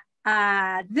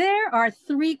 there are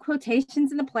 3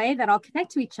 quotations in the play that all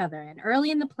connect to each other. And early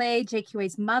in the play,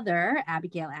 JQA's mother,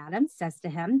 Abigail Adams, says to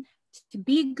him, "To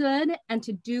be good and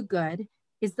to do good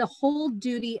is the whole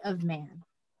duty of man."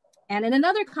 And in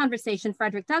another conversation,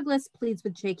 Frederick Douglass pleads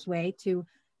with JQA to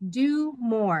do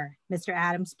more. "Mr.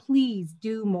 Adams, please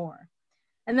do more."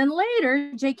 And then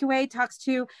later, JQA talks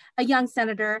to a young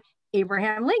senator,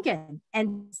 Abraham Lincoln,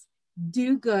 and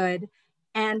do good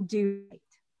and do right.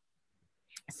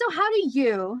 So how do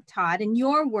you, Todd, in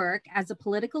your work as a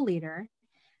political leader,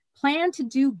 plan to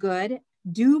do good,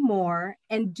 do more,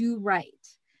 and do right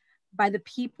by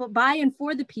and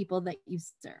for the people that you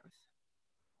serve?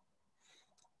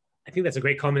 I think that's a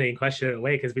great culminating question in a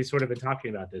way, because we've sort of been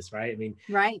talking about this, right? I mean,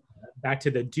 right. Back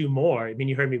to the do more. I mean,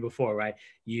 you heard me before, right?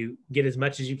 You get as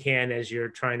much as you can as you're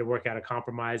trying to work out a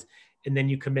compromise, and then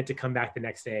you commit to come back the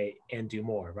next day and do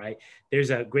more, right? There's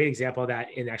a great example of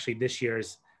that in actually this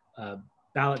year's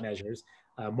ballot measures.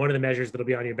 One of the measures that'll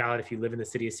be on your ballot if you live in the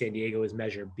city of San Diego is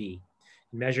Measure B.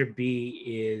 Measure B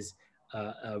is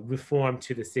a reform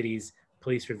to the city's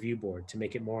police review board to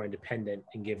make it more independent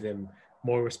and give them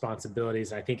more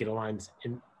responsibilities. I think it aligns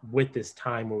with this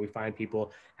time where we find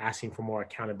people asking for more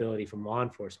accountability from law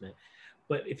enforcement.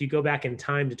 But if you go back in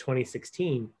time to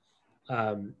 2016,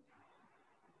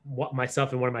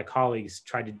 myself and one of my colleagues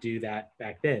tried to do that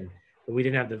back then, but we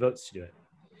didn't have the votes to do it.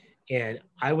 And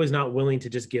I was not willing to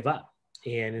just give up.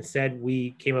 And instead,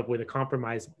 we came up with a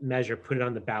compromise measure, put it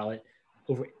on the ballot.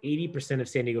 Over 80% of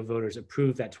San Diego voters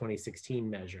approved that 2016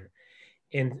 measure.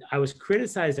 And I was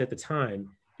criticized at the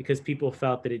time because people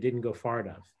felt that it didn't go far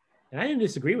enough. And I didn't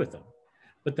disagree with them.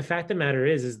 But the fact of the matter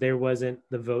is there wasn't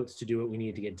the votes to do what we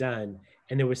needed to get done.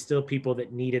 And there were still people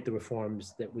that needed the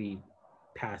reforms that we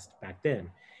passed back then.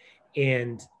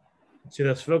 And to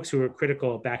those folks who were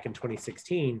critical back in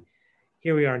 2016,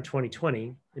 here we are in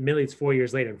 2020. Admittedly, it's 4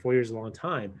 years later, and 4 years is a long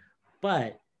time.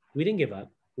 But we didn't give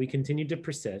up. We continued to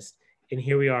persist. And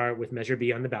here we are with Measure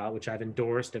B on the ballot, which I've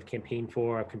endorsed, I've campaigned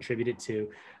for, I've contributed to,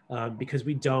 because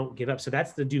we don't give up. So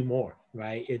that's the do more,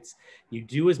 right? It's you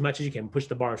do as much as you can, push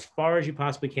the bar as far as you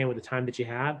possibly can with the time that you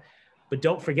have, but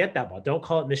don't forget that ball. Don't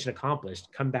call it mission accomplished.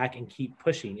 Come back and keep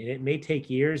pushing. And it may take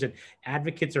years, and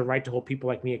advocates are right to hold people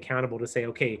like me accountable to say,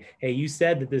 okay, hey, you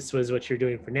said that this was what you're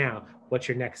doing for now. What's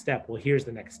your next step? Well, here's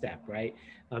the next step, right?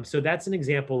 So that's an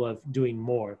example of doing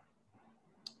more.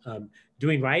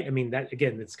 Doing right, I mean, that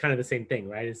again, it's kind of the same thing,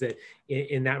 right? Is that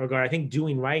in that regard, I think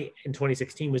doing right in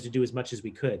 2016 was to do as much as we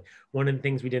could. One of the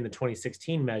things we did in the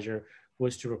 2016 measure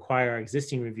was to require our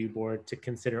existing review board to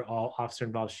consider all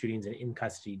officer-involved shootings and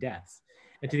in-custody deaths.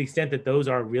 And to the extent that those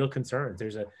are real concerns,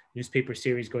 there's a newspaper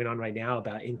series going on right now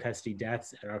about in-custody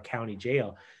deaths at our county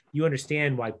jail. You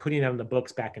understand why putting that on the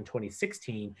books back in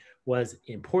 2016 was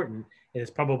important, and it's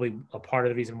probably a part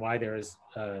of the reason why there is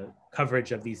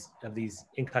coverage of these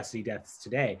in-custody deaths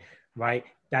today, right?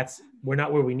 We're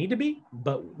not where we need to be,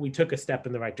 but we took a step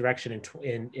in the right direction,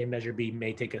 and in Measure B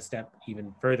may take a step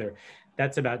even further.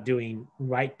 That's about doing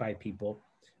right by people.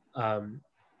 And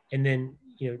then,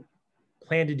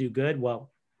 plan to do good.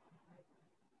 Well,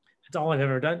 that's all I've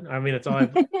ever done. I mean, it's all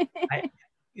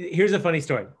here's a funny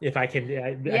story, if I can.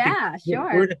 Yeah,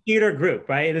 sure. We're in a theater group,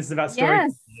 right? This is about storytelling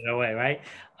Yes. in a way, right?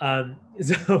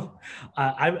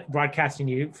 I'm broadcasting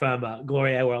you from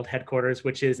Gloria World headquarters,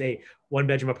 which is a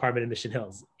one-bedroom apartment in Mission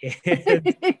Hills,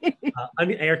 and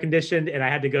air conditioned. And I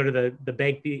had to go to the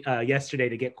bank yesterday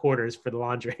to get quarters for the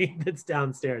laundry that's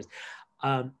downstairs.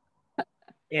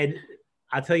 And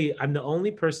I'll tell you, I'm the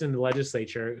only person in the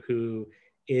legislature who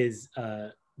is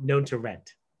known to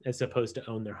rent as opposed to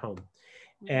own their home.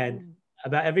 And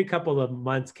about every couple of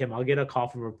months, Kim, I'll get a call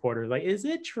from a reporter like, is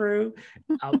it true?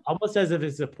 Almost as if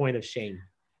it's a point of shame.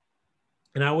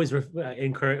 And I always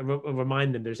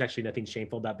remind them there's actually nothing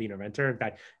shameful about being a renter. In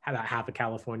fact, about half of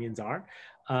Californians are.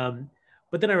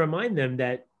 But then I remind them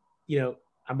that,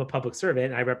 I'm a public servant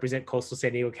and I represent coastal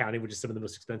San Diego County, which is some of the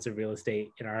most expensive real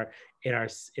estate in our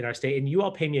state. And you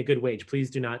all pay me a good wage.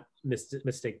 Please do not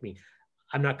mistake me.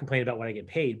 I'm not complaining about what I get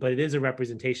paid, but it is a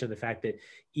representation of the fact that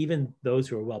even those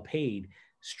who are well paid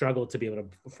struggle to be able to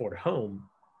afford a home.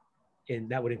 And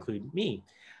that would include me.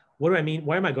 What do I mean?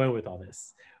 Where am I going with all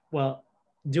this? Well,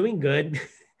 doing good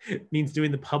means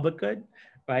doing the public good,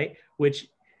 right? Which,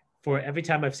 for every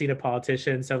time I've seen a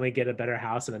politician suddenly get a better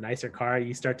house and a nicer car,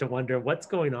 you start to wonder what's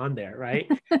going on there,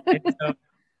 right? And so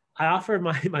I offer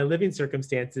my living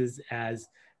circumstances as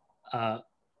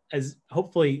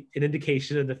hopefully an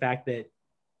indication of the fact that,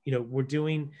 I'm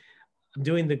doing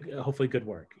the hopefully good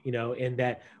work, and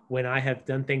that when I have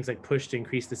done things like push to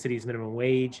increase the city's minimum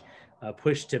wage,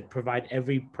 push to provide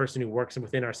every person who works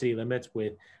within our city limits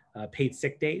with paid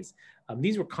sick days.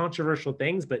 These were controversial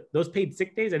things, but those paid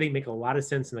sick days, I think, make a lot of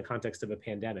sense in the context of a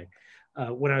pandemic.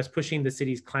 When I was pushing the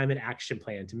city's climate action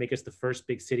plan to make us the first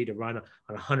big city to run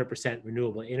on 100%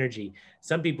 renewable energy,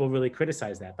 some people really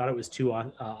criticized that, thought it was too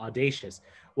audacious.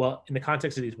 Well, in the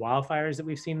context of these wildfires that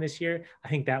we've seen this year, I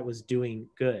think that was doing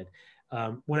good.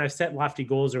 When I've set lofty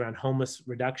goals around homeless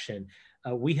reduction,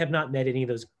 we have not met any of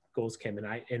those goals, Kim,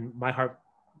 and my heart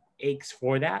aches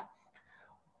for that.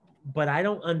 But I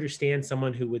don't understand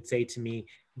someone who would say to me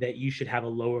that you should have a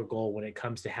lower goal when it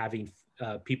comes to having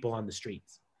people on the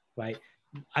streets, right?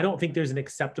 I don't think there's an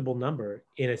acceptable number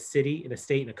in a city, in a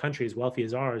state, in a country as wealthy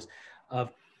as ours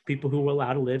of people who are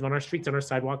allowed to live on our streets, on our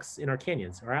sidewalks, in our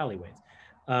canyons, our alleyways.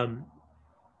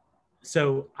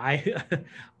 So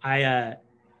I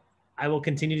will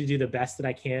continue to do the best that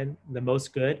I can, the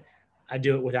most good. I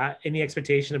do it without any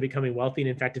expectation of becoming wealthy. And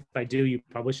in fact, if I do, you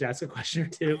probably should ask a question or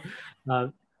two.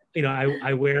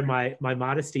 I wear my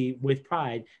modesty with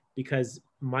pride, because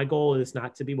my goal is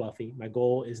not to be wealthy. My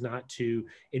goal is not to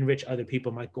enrich other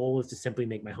people. My goal is to simply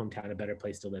make my hometown a better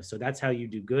place to live. So that's how you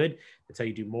do good. That's how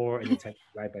you do more. And that's how you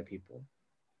do right by people.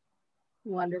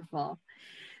 Wonderful.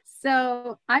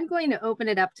 So I'm going to open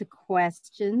it up to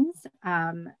questions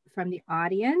from the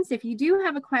audience. If you do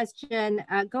have a question,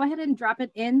 go ahead and drop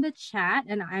it in the chat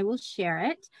and I will share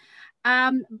it.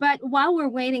 But while we're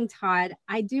waiting, Todd,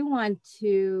 I do want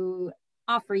to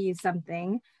offer you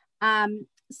something.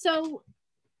 So,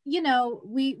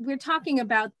 we're talking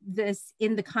about this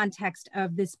in the context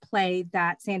of this play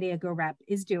that San Diego Rep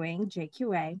is doing,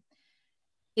 JQA.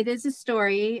 It is a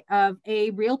story of a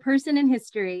real person in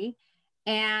history,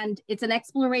 and it's an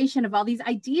exploration of all these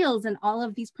ideals and all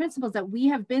of these principles that we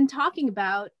have been talking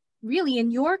about really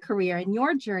in your career, in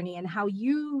your journey, and how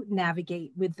you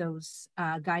navigate with those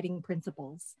guiding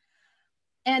principles.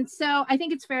 And so I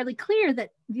think it's fairly clear that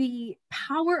the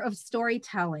power of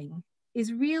storytelling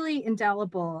is really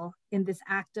indelible in this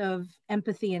act of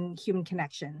empathy and human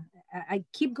connection. I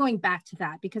keep going back to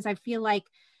that because I feel like,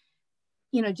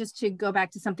 just to go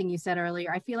back to something you said earlier,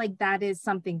 I feel like that is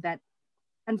something that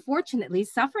unfortunately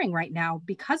is suffering right now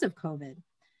because of COVID.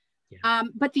 Yeah.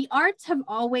 But the arts have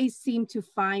always seemed to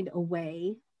find a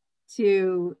way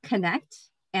to connect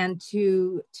and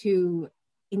to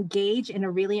engage in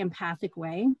a really empathic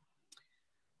way.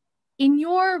 In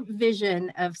your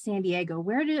vision of San Diego,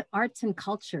 where do arts and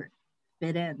culture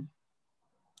fit in?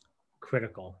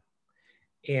 Critical.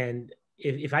 And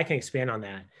if I can expand on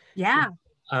that. Yeah.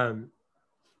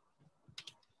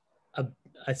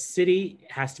 a city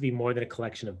has to be more than a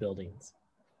collection of buildings,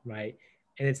 right?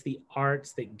 And it's the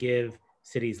arts that give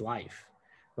cities life,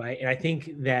 right? And I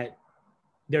think that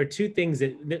there are two things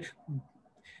that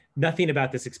nothing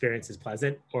about this experience is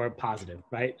pleasant or positive,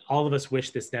 right? All of us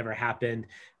wish this never happened.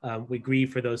 We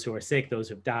grieve for those who are sick, those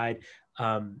who have died.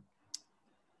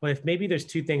 But if maybe there's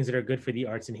two things that are good for the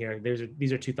arts in here,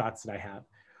 these are two thoughts that I have.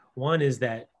 One is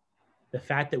that the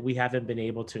fact that we haven't been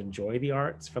able to enjoy the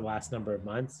arts for the last number of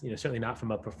months, certainly not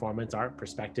from a performance art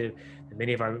perspective.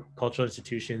 Many of our cultural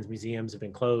institutions, museums have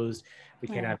been closed. We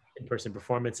can't have in-person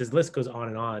performances. The list goes on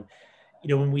and on.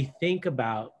 When we think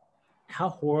about how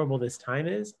horrible this time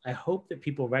is, I hope that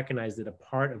people recognize that a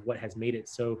part of what has made it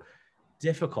so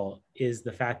difficult is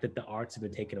the fact that the arts have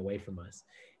been taken away from us.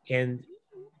 And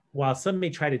while some may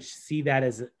try to see that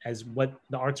as what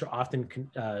the arts are often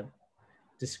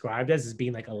described as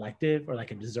being like elective or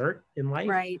like a dessert in life.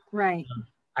 Right.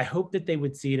 I hope that they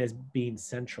would see it as being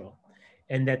central,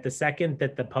 and that the second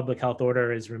that the public health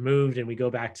order is removed and we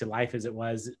go back to life as it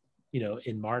was,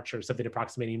 in March or something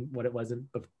approximating what it was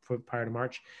prior to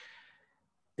March,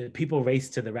 that people race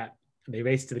to the Rep, they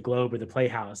race to the Globe or the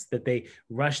Playhouse, that they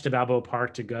rush to Balboa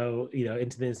Park to go,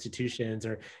 into the institutions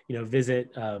or,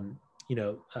 visit, the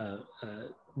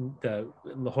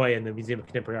La Jolla and the Museum of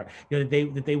Contemporary Art,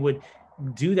 that they would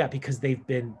do that because they've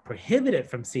been prohibited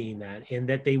from seeing that, and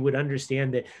that they would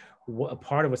understand that a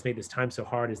part of what's made this time so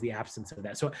hard is the absence of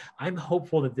that. So I'm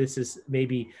hopeful that this is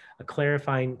maybe a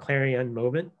clarion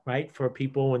moment, right, for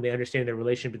people when they understand their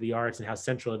relationship to the arts and how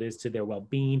central it is to their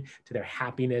well-being, to their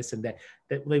happiness, and that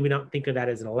we don't think of that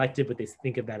as an elective, but they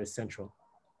think of that as central.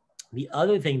 The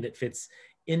other thing that fits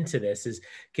into this is,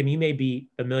 Kim, you may be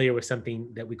familiar with something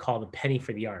that we call the penny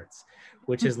for the arts,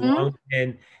 which has long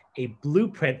been a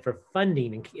blueprint for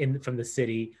funding from the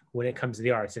city when it comes to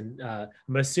the arts. And I'm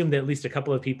gonna assume that at least a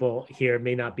couple of people here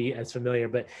may not be as familiar,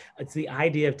 but it's the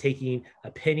idea of taking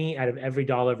a penny out of every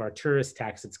dollar of our tourist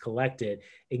tax that's collected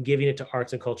and giving it to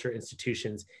arts and culture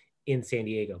institutions in San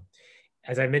Diego.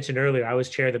 As I mentioned earlier, I was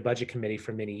chair of the budget committee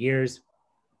for many years.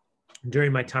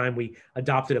 During my time, we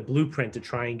adopted a blueprint to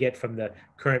try and get from the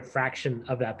current fraction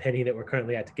of that penny that we're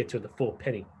currently at to get to the full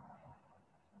penny.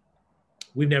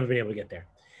 We've never been able to get there.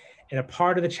 And a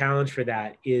part of the challenge for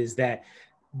that is that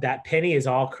penny is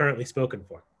all currently spoken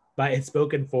for. It's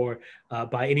spoken for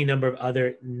by any number of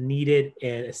other needed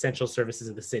and essential services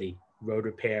of the city: road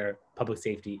repair, public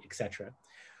safety, etc.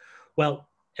 Well,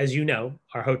 as you know,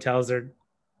 our hotels are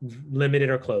limited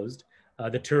or closed.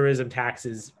 The tourism tax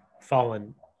has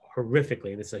fallen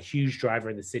horrifically. This is a huge driver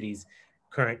in the city's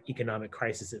current economic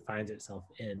crisis it finds itself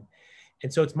in.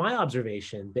 And so it's my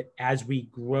observation that as we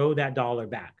grow that dollar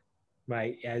back,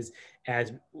 right, as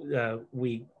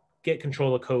we get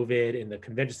control of COVID and the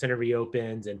convention center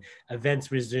reopens and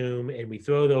events resume and we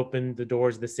throw open the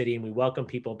doors of the city and we welcome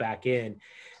people back in,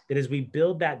 that as we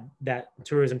build that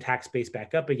tourism tax base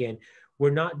back up again, we're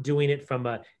not doing it from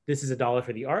this is $1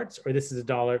 for the arts or this is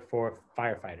 $1 for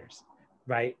firefighters,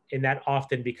 right? And that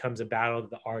often becomes a battle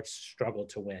that the arts struggle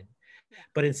to win.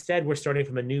 But instead, we're starting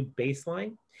from a new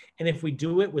baseline. And if we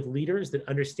do it with leaders that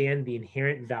understand the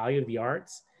inherent value of the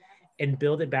arts and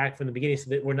build it back from the beginning, so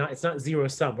that it's not zero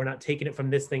sum. We're not taking it from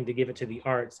this thing to give it to the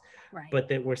arts, but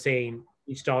that we're saying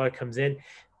each dollar comes in.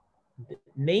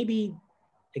 Maybe,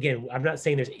 again, I'm not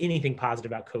saying there's anything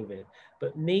positive about COVID,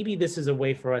 but maybe this is a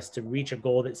way for us to reach a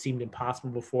goal that seemed impossible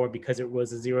before because it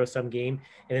was a zero sum game.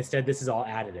 And instead, this is all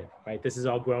additive, right? This is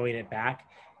all growing it back.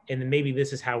 And then maybe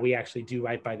this is how we actually do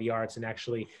right by the arts and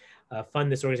actually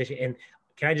fund this organization. And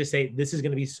can I just say, this is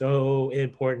going to be so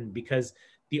important because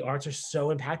the arts are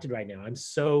so impacted right now. I'm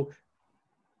so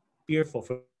fearful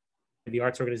for the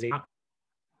arts organization not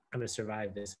going to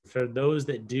survive this. For those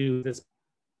that do, this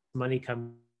money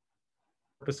come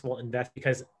purposeful invest,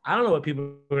 because I don't know what people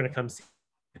are going to come see.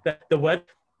 But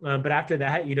after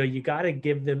that, you got to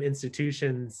give them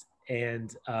institutions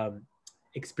and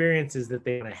experiences that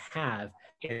they want to have.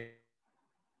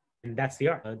 And that's the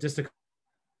art. Just a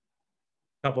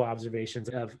couple observations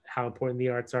of how important the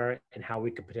arts are and how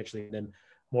we could potentially do them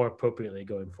more appropriately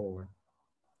going forward.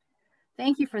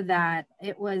 Thank you for that.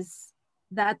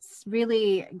 That's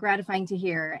really gratifying to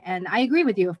hear. And I agree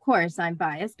with you. Of course, I'm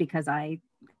biased because I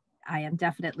am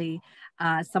definitely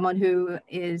someone who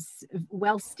is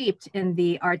well steeped in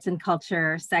the arts and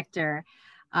culture sector.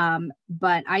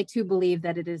 But I too believe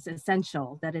that it is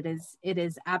essential, that it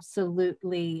is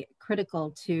absolutely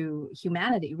critical to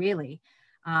humanity, really.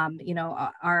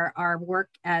 Our work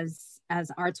as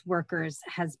arts workers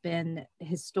has been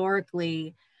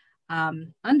historically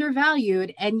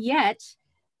undervalued, and yet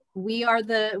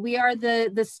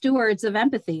the stewards of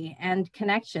empathy and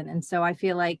connection. And so I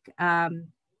feel like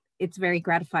it's very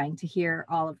gratifying to hear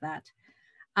all of that.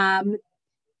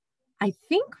 I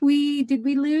think did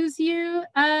we lose you,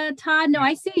 Todd? No,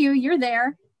 I see you. You're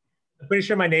there. I'm pretty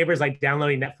sure my neighbor's like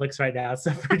downloading Netflix right now,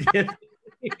 so forgive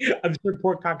me. I'm sure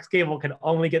poor Cox Cable can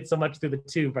only get so much through the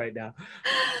tube right now.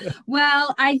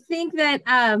 Well, I think that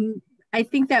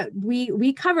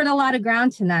we covered a lot of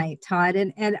ground tonight, Todd,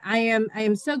 and I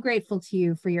am so grateful to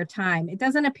you for your time. It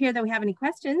doesn't appear that we have any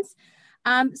questions,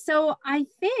 so I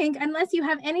think unless you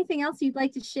have anything else you'd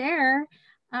like to share,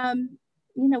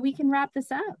 we can wrap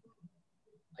this up.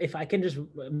 If I can just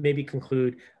maybe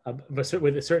conclude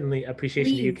with certainly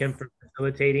appreciation to you, Kim, for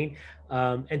facilitating,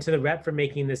 and to the rep for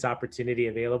making this opportunity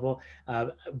available.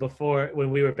 When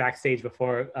we were backstage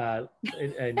before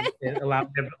and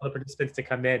allowing other participants to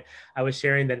come in, I was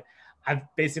sharing that I've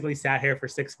basically sat here for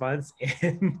 6 months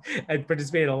and I've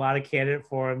participated in a lot of candidate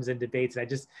forums and debates. And I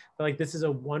just feel like this is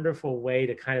a wonderful way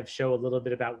to kind of show a little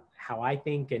bit about how I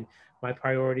think and my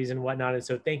priorities and whatnot. And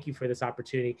so thank you for this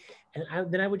opportunity.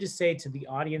 And then I would just say to the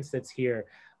audience that's here,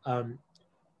 I'm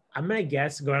going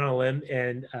to go on a limb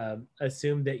and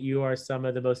assume that you are some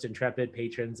of the most intrepid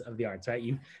patrons of the arts, right?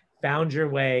 You've found your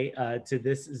way to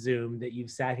this Zoom, that you've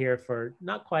sat here for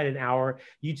not quite an hour.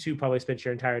 You too probably spent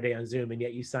your entire day on Zoom, and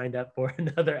yet you signed up for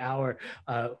another hour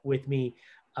with me.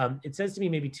 It says to me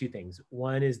maybe two things.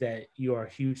 One is that you are a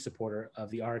huge supporter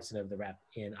of the arts and of the rep,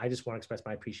 and I just want to express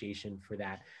my appreciation for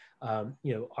that. Our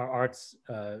arts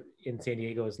in San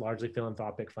Diego is largely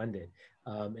philanthropic funded.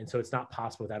 And so it's not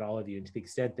possible without all of you. And to the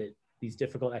extent that these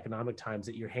difficult economic times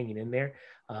that you're hanging in there,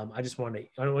 I want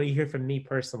to hear from me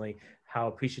personally how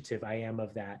appreciative I am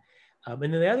of that. And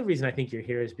then the other reason I think you're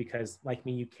here is because, like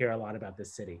me, you care a lot about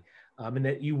this city. And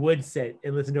that you would sit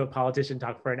and listen to a politician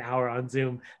talk for an hour on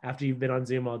Zoom after you've been on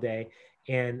Zoom all day.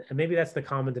 And maybe that's the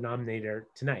common denominator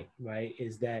tonight, right?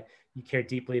 Is that you care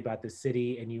deeply about the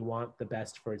city and you want the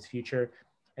best for its future.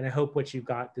 And I hope what you've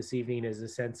got this evening is a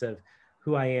sense of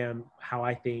who I am, how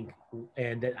I think,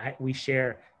 and that we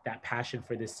share that passion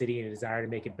for this city and a desire to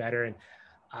make it better. And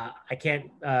I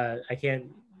can't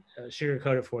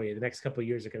sugarcoat it for you. The next couple of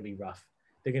years are going to be rough.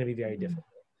 They're going to be very difficult.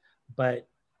 But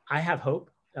I have hope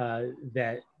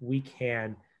that we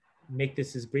can make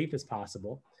this as brief as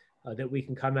possible, that we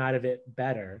can come out of it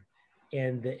better.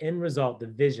 And the end result, the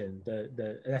vision,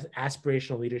 the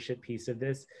aspirational leadership piece of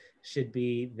this should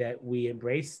be that we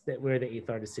embrace that we're the 8th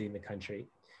largest city in the country.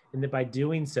 And that by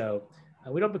doing so,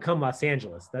 we don't become Los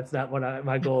Angeles. That's not what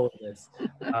my goal is.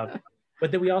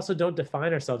 But that we also don't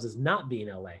define ourselves as not being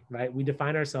LA, right? We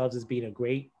define ourselves as being a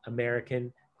great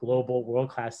American, global,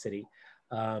 world-class city.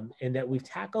 And that we've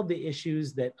tackled the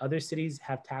issues that other cities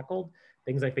have tackled,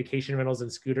 things like vacation rentals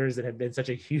and scooters that have been such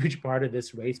a huge part of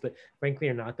this race, but frankly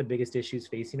are not the biggest issues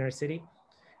facing our city.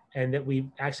 And that we've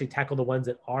actually tackled the ones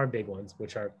that are big ones,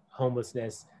 which are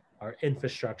homelessness, our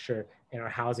infrastructure, and our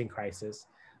housing crisis.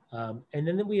 And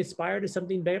then that we aspire to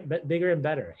something bigger and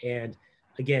better. And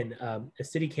again, a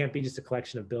city can't be just a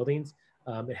collection of buildings.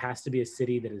 It has to be a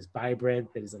city that is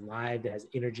vibrant, that is alive, that has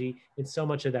energy. And so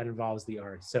much of that involves the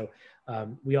arts. So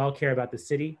we all care about the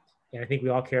city, and I think we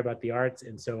all care about the arts.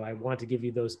 And so I want to give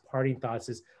you those parting thoughts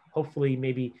as hopefully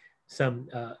maybe some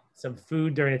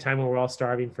food during a time when we're all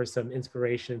starving for some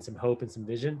inspiration and some hope and some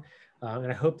vision. And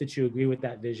I hope that you agree with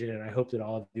that vision. And I hope that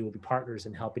all of you will be partners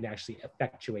in helping to actually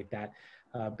effectuate that.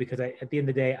 Because at the end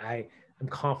of the day, I'm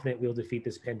confident we'll defeat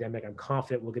this pandemic. I'm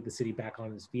confident we'll get the city back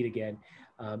on its feet again.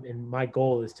 And my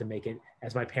goal is to make it,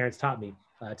 as my parents taught me,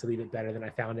 to leave it better than I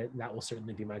found it. And that will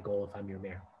certainly be my goal if I'm your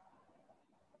mayor.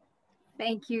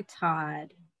 Thank you,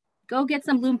 Todd. Go get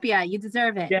some lumpia. You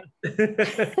deserve it. Yeah.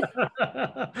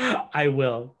 I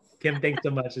will. Kim, thanks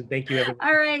so much. And thank you, everybody.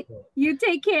 All right. You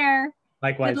take care.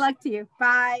 Likewise. Good luck to you.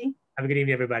 Bye. Have a good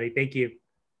evening, everybody. Thank you.